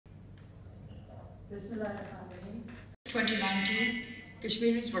2019,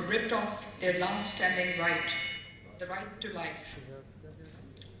 Kashmiris were ripped off their last standing right, the right to life,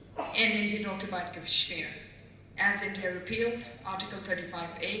 in Indian-occupied Kashmir, as India repealed Article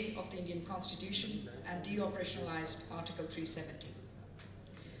 35A of the Indian Constitution and de-operationalized Article 370.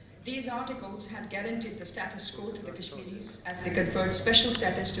 These articles had guaranteed the status quo to the Kashmiris as they conferred special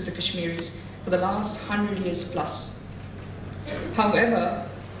status to the Kashmiris for the last 100 years plus. However,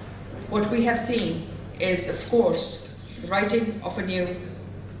 what we have seen is, of course, the writing of a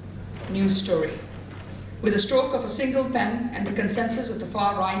new story. With a stroke of a single pen and the consensus of the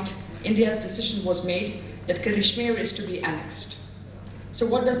far right, India's decision was made that Kashmir is to be annexed. So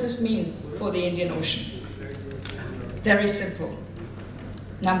what does this mean for the Indian Ocean? Very simple.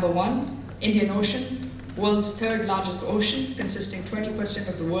 Number one, Indian Ocean, world's third largest ocean, consisting 20%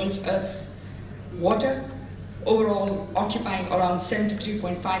 of the world's Earth's water, overall occupying around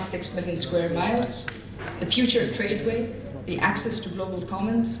 73.56 million square miles, the future tradeway, the access to global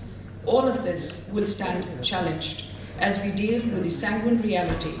commons, all of this will stand challenged as we deal with the sanguine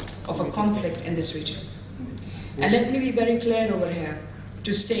reality of a conflict in this region. And let me be very clear over here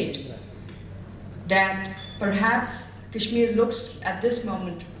to state that perhaps Kashmir looks at this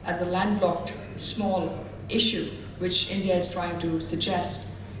moment as a landlocked, small issue which India is trying to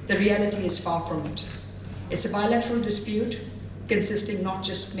suggest. The reality is far from it. It's a bilateral dispute consisting not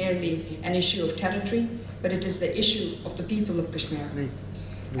just merely an issue of territory, but it is the issue of the people of Kashmir.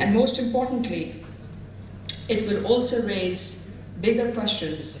 And most importantly, it will also raise bigger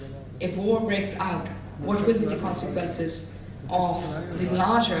questions. If war breaks out, what will be the consequences of the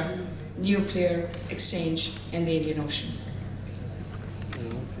larger nuclear exchange in the Indian Ocean?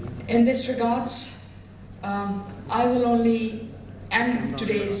 In this regards, I will only end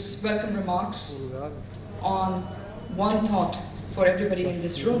today's welcome remarks on one thought for everybody in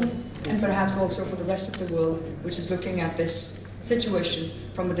this room, and perhaps also for the rest of the world, which is looking at this situation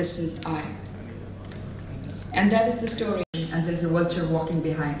from a distant eye. And that is the story, and there's a vulture walking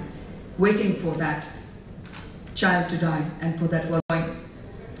behind, waiting for that child to die and for that vulture.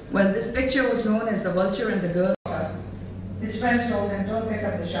 Well, this picture was known as the vulture and the girl. His friends told him, don't pick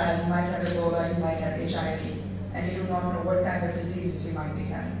up the child, he might have Ebola, he might have HIV, and you do not know what kind of diseases he might be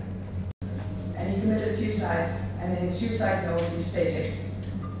having. And he committed suicide, and in his suicide note he stated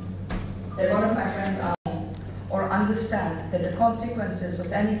that one of my friends asked or understand that the consequences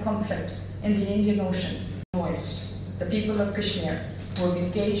of any conflict in the Indian Ocean moist. The people of Kashmir were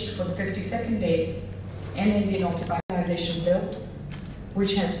engaged for the 52nd day in Indian Nuclearization bill,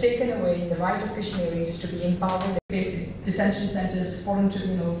 which has taken away the right of Kashmiris to be empowered in basic detention centers, foreign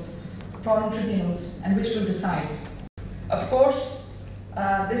tribunals, and which will decide. Of course,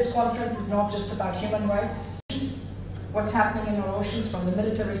 this conference is not just about human rights, what's happening in our oceans from the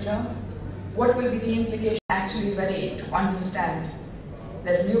military term, what will be the implication actually ready to understand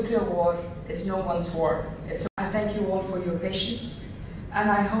that nuclear war is no one's war. I thank you all for your patience,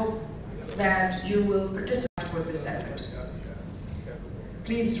 and I hope that you will participate with this effort.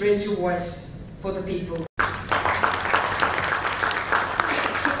 Please raise your voice for the people.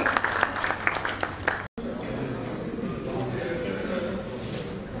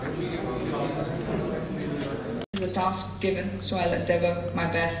 This is a task given, so I'll endeavor my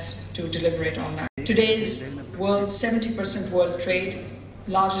best to deliberate on that. Today's world's 70% world trade,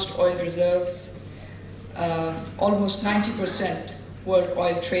 largest oil reserves, almost 90% world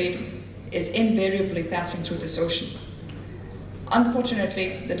oil trade is invariably passing through this ocean.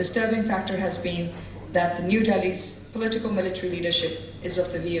 Unfortunately, the disturbing factor has been that the New Delhi's political military leadership is of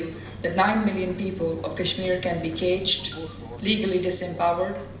the view that 9 million people of Kashmir can be caged, legally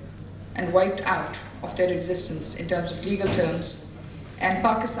disempowered, and wiped out of their existence in terms of legal terms, and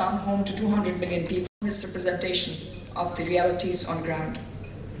Pakistan, home to 200 million people, misrepresentation of the realities on ground,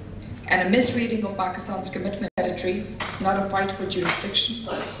 and a misreading of Pakistan's commitment to territory, not a fight for jurisdiction.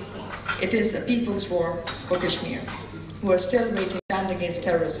 It is a people's war for Kashmir, who are still waiting to stand against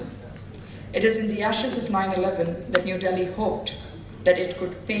terrorism. It is in the ashes of 9/11 that New Delhi hoped that it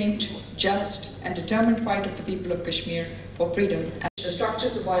could paint just and determined fight of the people of Kashmir for freedom, and the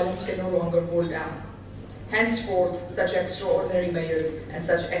structures of violence can no longer hold down. Henceforth, such extraordinary measures and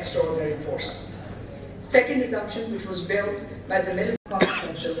such extraordinary force. Second assumption, which was built by the military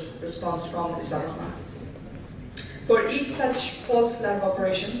consequential response from Islamabad. For each such false flag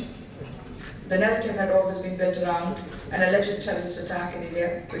operation, the narrative had always been built around an alleged terrorist attack in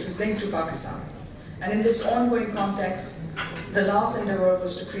India, which was linked to Pakistan. And in this ongoing context, the last endeavor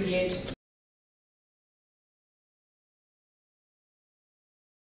was to create